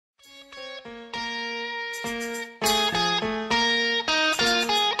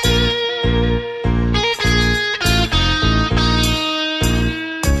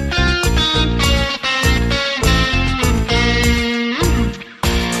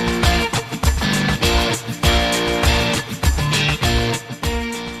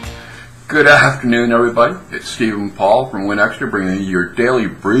Good afternoon, everybody. It's Stephen Paul from WinExtra bringing you your daily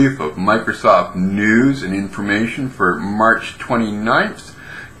brief of Microsoft news and information for March 29th,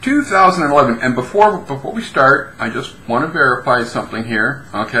 2011. And before we start, I just want to verify something here,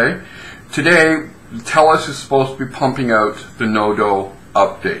 okay? Today, TELUS is supposed to be pumping out the Nodo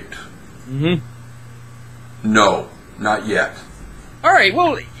update. No, not yet. Alright,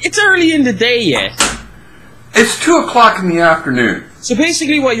 well, it's early in the day yet. It's 2 o'clock in the afternoon. So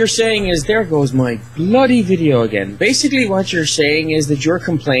basically what you're saying is, there goes my bloody video again. Basically what you're saying is that you're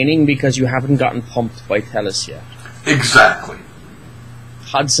complaining because you haven't gotten pumped by TELUS yet. Exactly.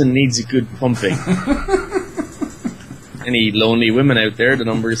 Hudson needs a good pumping. Any lonely women out there, the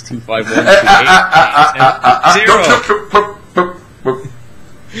number is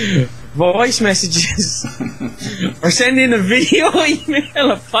 251-288-0. Voice messages. Or send in a video,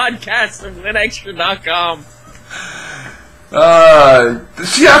 email, a podcast at WinExtra.com.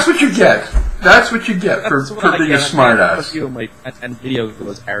 See, that's what you get. That's what you get for being a smartass. And video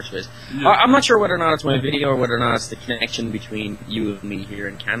goes airspace. I'm not sure whether or not it's my video or whether or not it's the connection between you and me here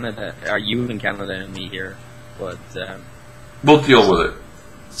in Canada, or you in Canada and me here, but we'll deal with it.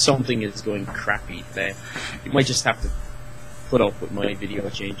 Something is going crappy today. You might just have to put up with my video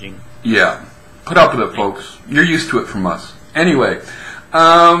changing. Yeah, put up with it, folks. You're used to it from us. Anyway,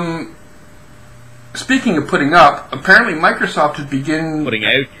 speaking of putting up, apparently Microsoft has begun putting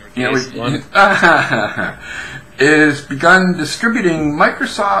out. Is begun distributing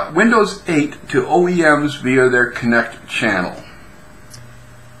Microsoft Windows 8 to OEMs via their Kinect channel.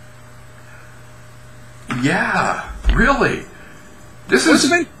 Yeah, really. This is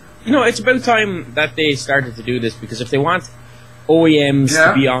it's about time that they started to do this, because if they want OEMs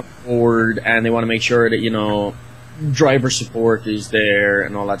to be on board and they want to make sure that driver support is there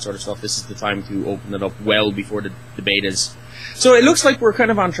and all that sort of stuff, this is the time to open it up well before the betas. So it looks like we're kind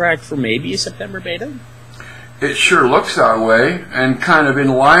of on track for maybe a September beta. It sure looks that way, and kind of in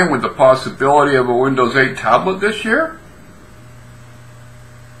line with the possibility of a Windows 8 tablet this year.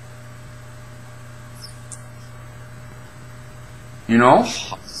 You know?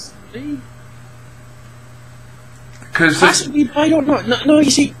 Possibly. Possibly, I don't know. No, you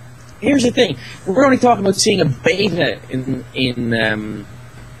see, here's the thing. We're only talking about seeing a beta in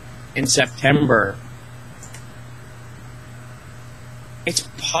September. It's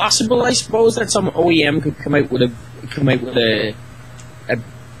possible, I suppose, that some OEM could come out with a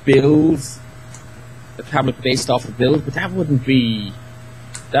build, a tablet based off a build, but that wouldn't be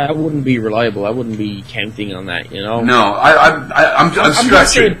reliable. I wouldn't be counting on that, No, I'm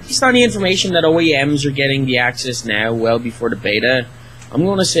stretching. Based on the information that OEMs are getting the access now, well before the beta, I'm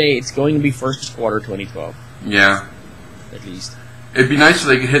going to say it's going to be first quarter 2012. Yeah. At least. It'd be nice if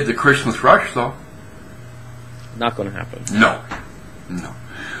they could hit the Christmas rush, though. Not going to happen. No.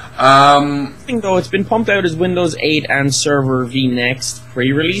 I think, though, it's been pumped out as Windows 8 and Server vNext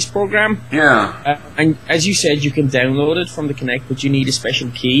pre-release program. Yeah. And as you said, you can download it from the Kinect, but you need a special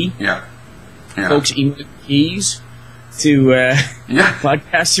key. Yeah. Folks, email keys to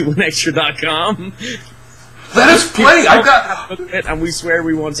podcast@winextra.com. Let us play. I got it, and we swear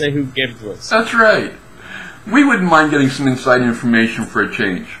we won't say who gave it to us. That's right. We wouldn't mind getting some inside information for a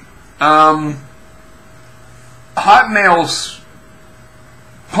change. Hotmail's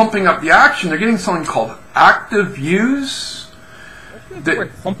pumping up the action. They're getting something called active views. We're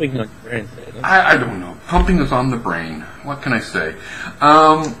pumping on the brain today. I don't know. Pumping is on the brain. What can I say?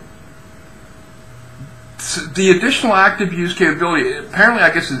 The additional active views capability, apparently, I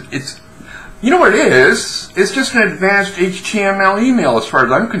guess it's you know what it is? It's just an advanced HTML email as far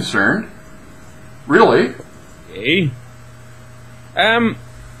as I'm concerned. Really? Okay.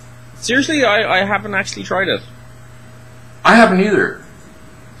 Seriously, I haven't actually tried it. I haven't either.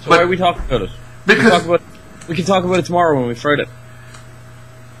 So why are we talking about it? Because we can talk about it tomorrow when we've tried it.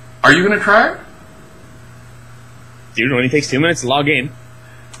 Are you going to try it? Dude, it only takes 2 minutes to log in.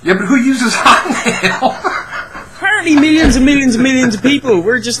 Yeah, but who uses Hotmail? Apparently millions and millions and millions of people.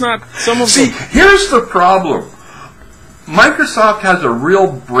 We're just not some of them. See, here's the problem. Microsoft has a real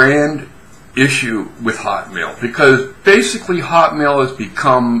brand issue with Hotmail, because basically Hotmail has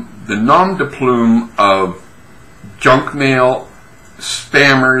become the nom de plume of junk mail,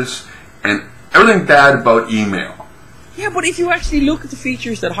 spammers, and everything bad about email. Yeah, but if you actually look at the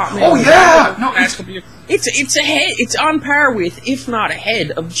features that Hotmail it's on par with, if not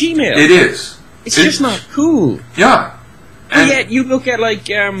ahead of Gmail. It is. It's just not cool. Yeah. And yet you look at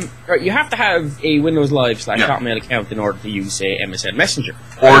you have to have a Windows Live / Hotmail account in order to use, say, MSN Messenger.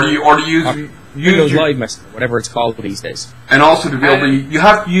 Or to use Windows Live Messenger, whatever it's called these days. And also to be able to, you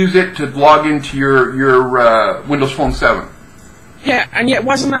have to use it to log into your Windows Phone 7. Yeah, and yet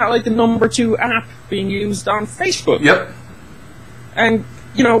wasn't that like the number 2 app being used on Facebook? Yep. And,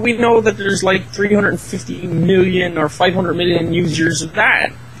 you know, we know that there's like 350 million or 500 million users of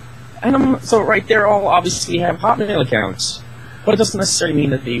that. And so right there all obviously have Hotmail accounts. But it doesn't necessarily mean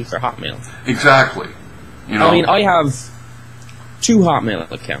that they use their Hotmail. Exactly. You know? I mean, I have 2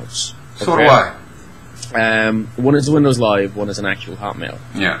 Hotmail accounts. So do I. One is Windows Live, one is an actual Hotmail.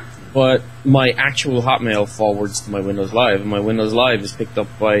 Yeah. But my actual Hotmail forwards to my Windows Live, and my Windows Live is picked up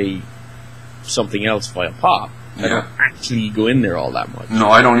by something else via POP. I don't actually go in there all that much. No,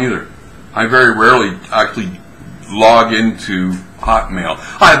 I don't either. I very rarely actually log into Hotmail.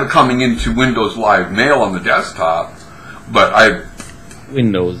 I have it coming into Windows Live Mail on the desktop, but I...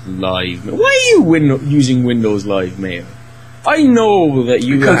 Windows Live Mail. Why are you using Windows Live Mail? I know that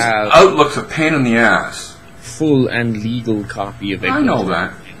you because have... Outlook's a pain in the ass. Full and legal copy of it. I know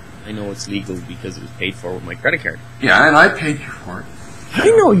that. I know it's legal because it was paid for with my credit card. Yeah, and I paid you for it. I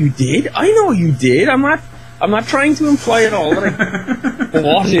know you did. I know you did. I'm not trying to imply at all that I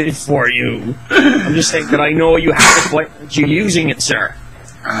bought it for you. I'm just saying that I know you have it, but you're using it, sir.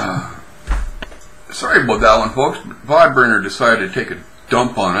 Sorry about that one, folks. Vodburner decided to take a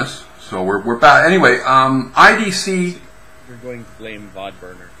dump on us, so we're back. Anyway, IDC... You're going to blame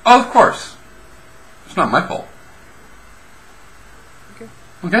Vodburner. Oh, of course. It's not my fault.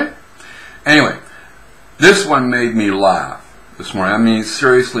 Okay? Anyway, this one made me laugh this morning. I mean, it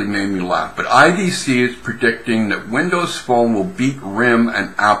seriously made me laugh. But IDC is predicting that Windows Phone will beat RIM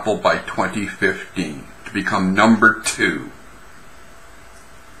and Apple by 2015 to become number 2.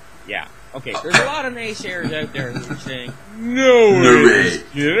 Yeah. Okay, there's a lot of naysayers out there who are saying, no way.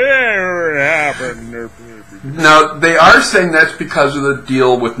 Never happened. Now, they are saying that's because of the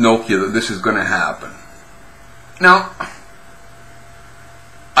deal with Nokia that this is going to happen. Now,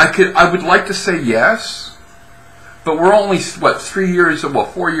 I would like to say yes, but we're only, 4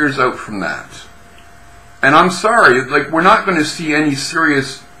 years out from that. And I'm sorry, like, we're not going to see any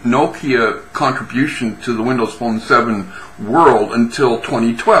serious Nokia contribution to the Windows Phone 7 world until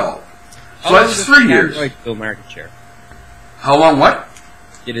 2012. So that's 3 years. Android to build market share? How long, what?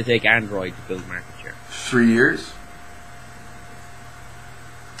 Did it take Android to build market share? 3 years.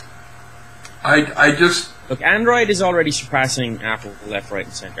 I just... Look, Android is already surpassing Apple left, right,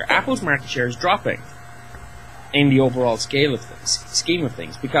 and center. Apple's market share is dropping in the overall scheme of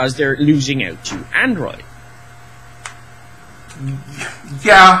things because they're losing out to Android.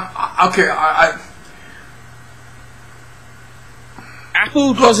 Yeah, okay,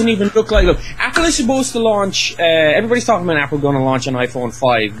 Apple doesn't even look like... Look, Apple is supposed to launch... everybody's talking about Apple going to launch an iPhone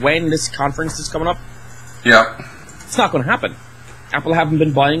 5. When this conference is coming up? Yeah. It's not going to happen. Apple haven't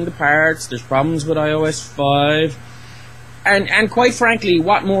been buying the parts. There's problems with iOS 5. And quite frankly,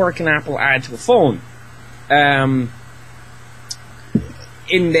 what more can Apple add to a phone? In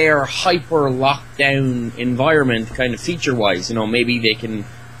their hyper lockdown environment, kind of feature-wise, you know, maybe they can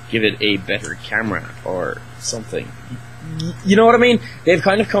give it a better camera or something. You know what I mean? They've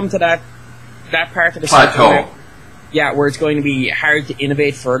kind of come to that part of the plateau. Yeah, where it's going to be hard to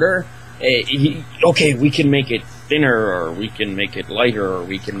innovate further. Okay, we can make it thinner, or we can make it lighter, or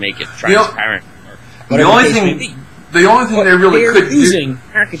we can make it transparent. The only thing they really could do... They're losing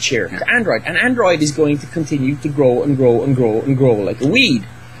market share to Android, and Android is going to continue to grow and grow and grow and grow like a weed.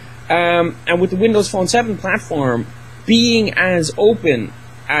 And with the Windows Phone 7 platform being as open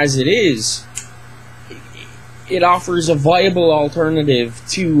as it is, it offers a viable alternative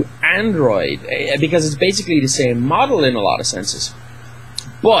to Android, because it's basically the same model in a lot of senses.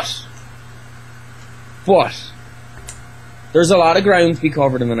 But there's a lot of ground to be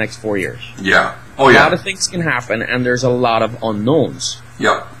covered in the next 4 years. Yeah. Oh, yeah. A lot of things can happen, and there's a lot of unknowns.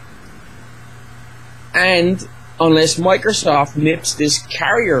 Yeah. And unless Microsoft nips this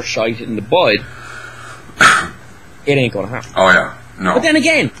carrier shite in the bud, it ain't going to happen. Oh, yeah. No. But then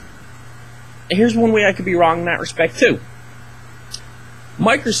again, here's one way I could be wrong in that respect, too.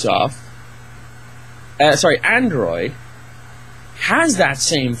 Android has that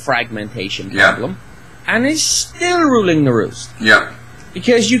same fragmentation problem, and is still ruling the roost. Yeah.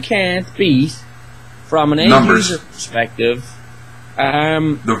 Because you can't beat, from an end-user perspective,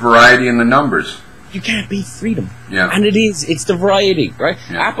 the variety in the numbers. You can't beat freedom. Yeah. And it's the variety, right?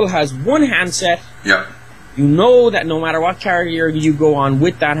 Yeah. Apple has one handset. Yeah. You know that no matter what carrier you go on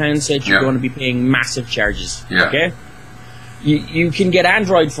with that handset, you're going to be paying massive charges. Yeah. Okay? You can get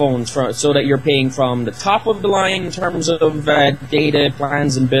Android phones so that you're paying from the top of the line in terms of data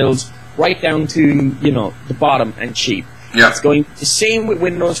plans and builds, right down to, the bottom and cheap. Yeah. It's going the same with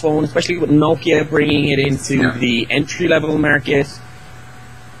Windows Phone, especially with Nokia bringing it into the entry-level market.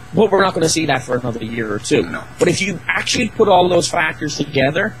 But we're not going to see that for another year or two. No. But if you actually put all those factors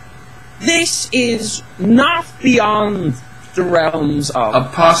together, this is not beyond the realms of a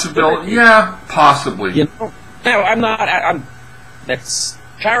possibility. Yeah, possibly. You know? Now, let's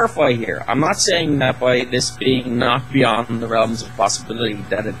clarify here. I'm not saying that by this being not beyond the realms of possibility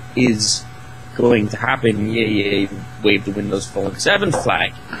that it is going to happen. Yay, wave the Windows Phone 7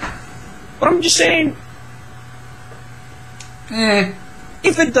 flag. But I'm just saying,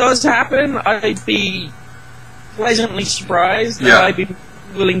 if it does happen, I'd be pleasantly surprised. Yeah. I'd be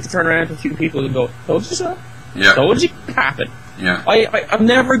willing to turn around to a few people and go, told you so? Yeah. Told you it could happen. Yeah. I'm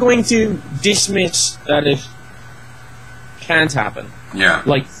never going to dismiss that it can't happen. Yeah.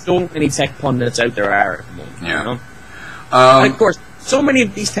 Like so many tech pundits out there are at the moment. Yeah. You know? And of course, so many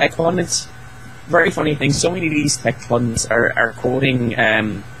of these tech pundits, very funny thing, so many of these tech pundits are quoting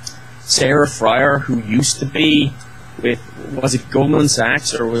Sarah Fryer, who used to be with, was it Goldman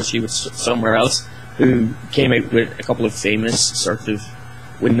Sachs or was she with somewhere else, who came out with a couple of famous sort of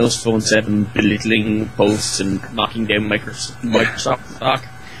Windows Phone 7 belittling posts and knocking down Microsoft stock.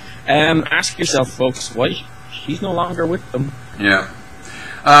 Ask yourself, folks, why she's no longer with them. Yeah.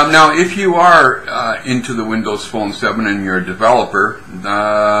 Now, if you are into the Windows Phone 7 and you're a developer,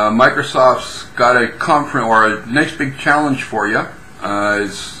 Microsoft's got a conference or a nice big challenge for you.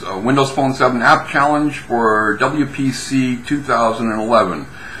 It's a Windows Phone 7 App Challenge for WPC 2011.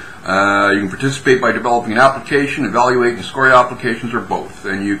 You can participate by developing an application, evaluate and score applications, or both,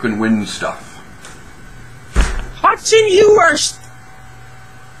 and you can win stuff. Hudson, you are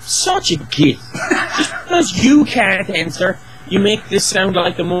such a git. Just because you can't enter, you make this sound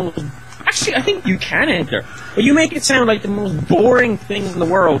like the most... Actually, I think you can enter, but you make it sound like the most boring thing in the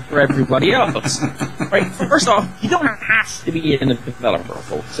world for everybody else. Right? First off, you don't have to be a developer,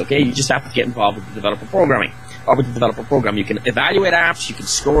 folks, okay? You just have to get involved with the developer programming. Or with the developer program, you can evaluate apps, you can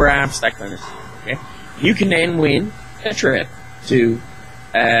score apps, that kind of stuff, okay? You can then win a trip to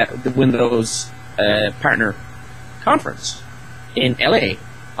the Windows Partner Conference in LA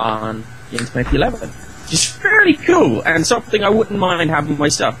in 2011. Just fairly cool, and something I wouldn't mind having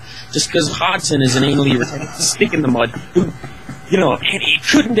myself, just because Hodgson is an anally retentive stick in the mud, who, you know, it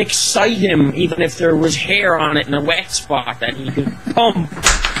couldn't excite him even if there was hair on it in a wet spot that he could pump.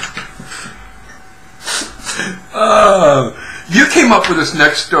 You came up with this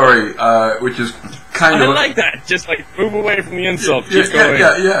next story, which is kind of... I like that, just like move away from the insult. Yeah.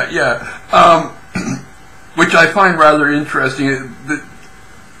 Which I find rather interesting.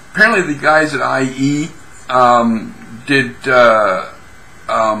 Apparently the guys at IE did a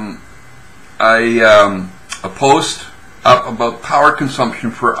post up about power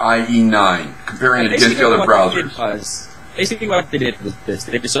consumption for IE9, comparing it against the other browsers. Basically what they did was this.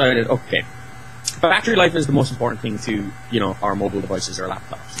 They decided, okay, battery life is the most important thing to, you know, our mobile devices or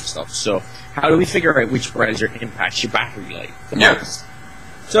laptops and stuff. So how do we figure out which browser impacts your battery life the most?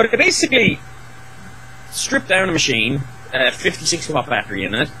 So they basically stripped down a machine, 56-watt battery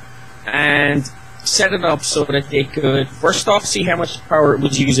in it, and set it up so that they could, first off, see how much power it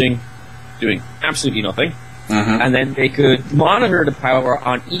was using, doing absolutely nothing, and then they could monitor the power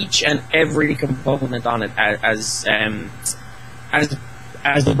on each and every component on it as the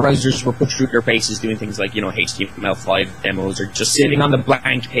browsers were put through their paces, doing things like, you know, HTML5 demos or just sitting on the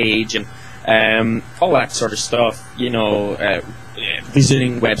blank page and all that sort of stuff, you know,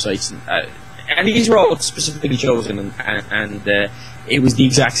 visiting websites. And these were all specifically chosen, and it was the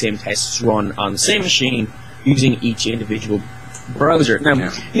exact same tests run on the same machine using each individual browser.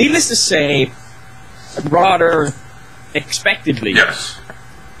 Now, needless to say, rather expectedly,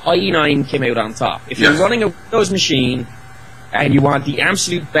 IE9 came out on top. If you're running a Windows machine and you want the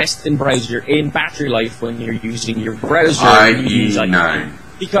absolute best in battery life when you're using your browser, IE9.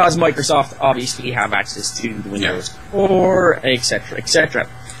 Because Microsoft obviously have access to the Windows Core, etc., etc.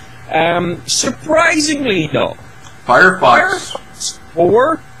 Surprisingly, though, Firefox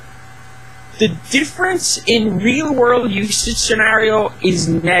 4, the difference in real-world usage scenario is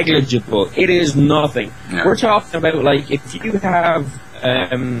negligible. It is nothing. We're talking about, like, if you have,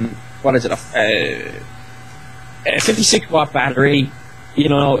 what is it, a 56-watt battery, you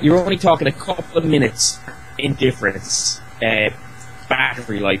know, you're only talking a couple of minutes in difference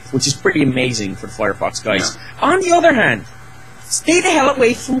battery life, which is pretty amazing for the Firefox guys. On the other hand, stay the hell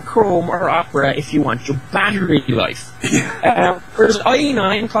away from Chrome or Opera if you want your battery life. Whereas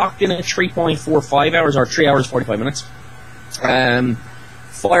IE9 clocked in at 3.45 hours or 3 hours 45 minutes.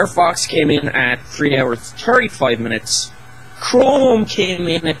 Firefox came in at 3 hours 35 minutes. Chrome came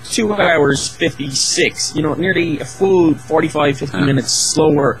in at 2 hours 56. You know, nearly a full 45-50 minutes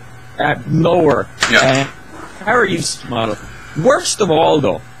slower, lower power use model. Worst of all,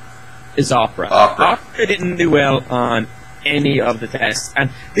 though, is Opera. Opera. Opera didn't do well on any of the tests, and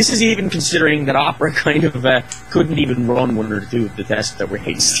this is even considering that Opera kind of couldn't even run one or two of the tests that were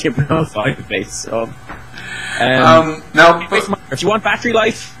HTML5 based. So, now, if you want battery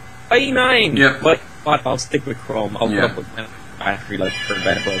life, buy 9. Yeah. But I'll stick with Chrome. I'll put up with battery life for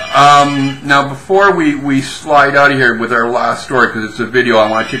better. Now, before we slide out of here with our last story, because it's a video I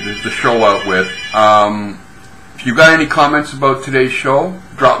want to take the show out with. If you got any comments about today's show,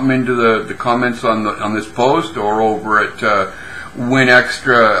 drop them into the comments on this post, or over at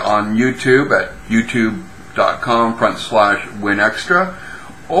WinExtra on YouTube at youtube.com/WinExtra,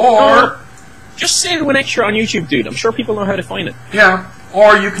 or just say WinExtra on YouTube, dude. I'm sure people know how to find it. Yeah,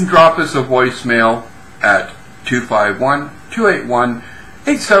 or you can drop us a voicemail at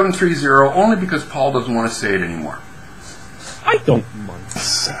 251-281-8730, only because Paul doesn't want to say it anymore. I don't mind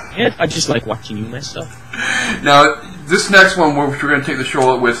saying it. I just like watching you mess up. Now, this next one, which we're going to take the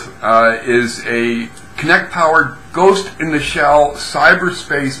show out with, is a Kinect-powered Ghost in the Shell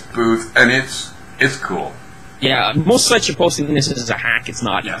cyberspace booth, and it's cool. Yeah, most sites are posting this as a hack. It's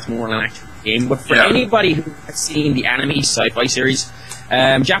not. It's more an actual game. But for anybody who has seen the anime sci-fi series,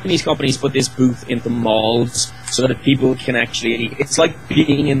 Japanese companies put this booth into malls so that people can actually... It's like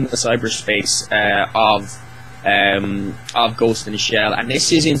being in the cyberspace of Ghost in the Shell, and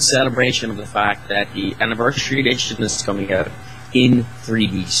this is in celebration of the fact that the anniversary edition is coming out in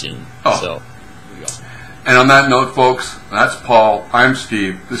 3D soon. So, here we go. And on that note, folks, that's Paul. I'm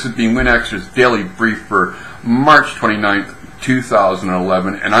Steve. This has been WinExtra's Daily Brief for March 29th,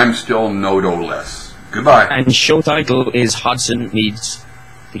 2011, and I'm still Nodo-less. Goodbye. And show title is Hodson Needs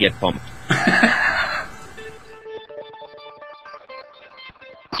to Get Pumped.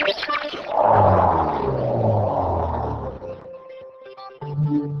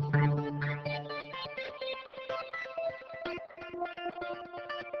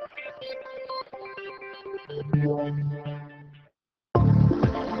 Thank you.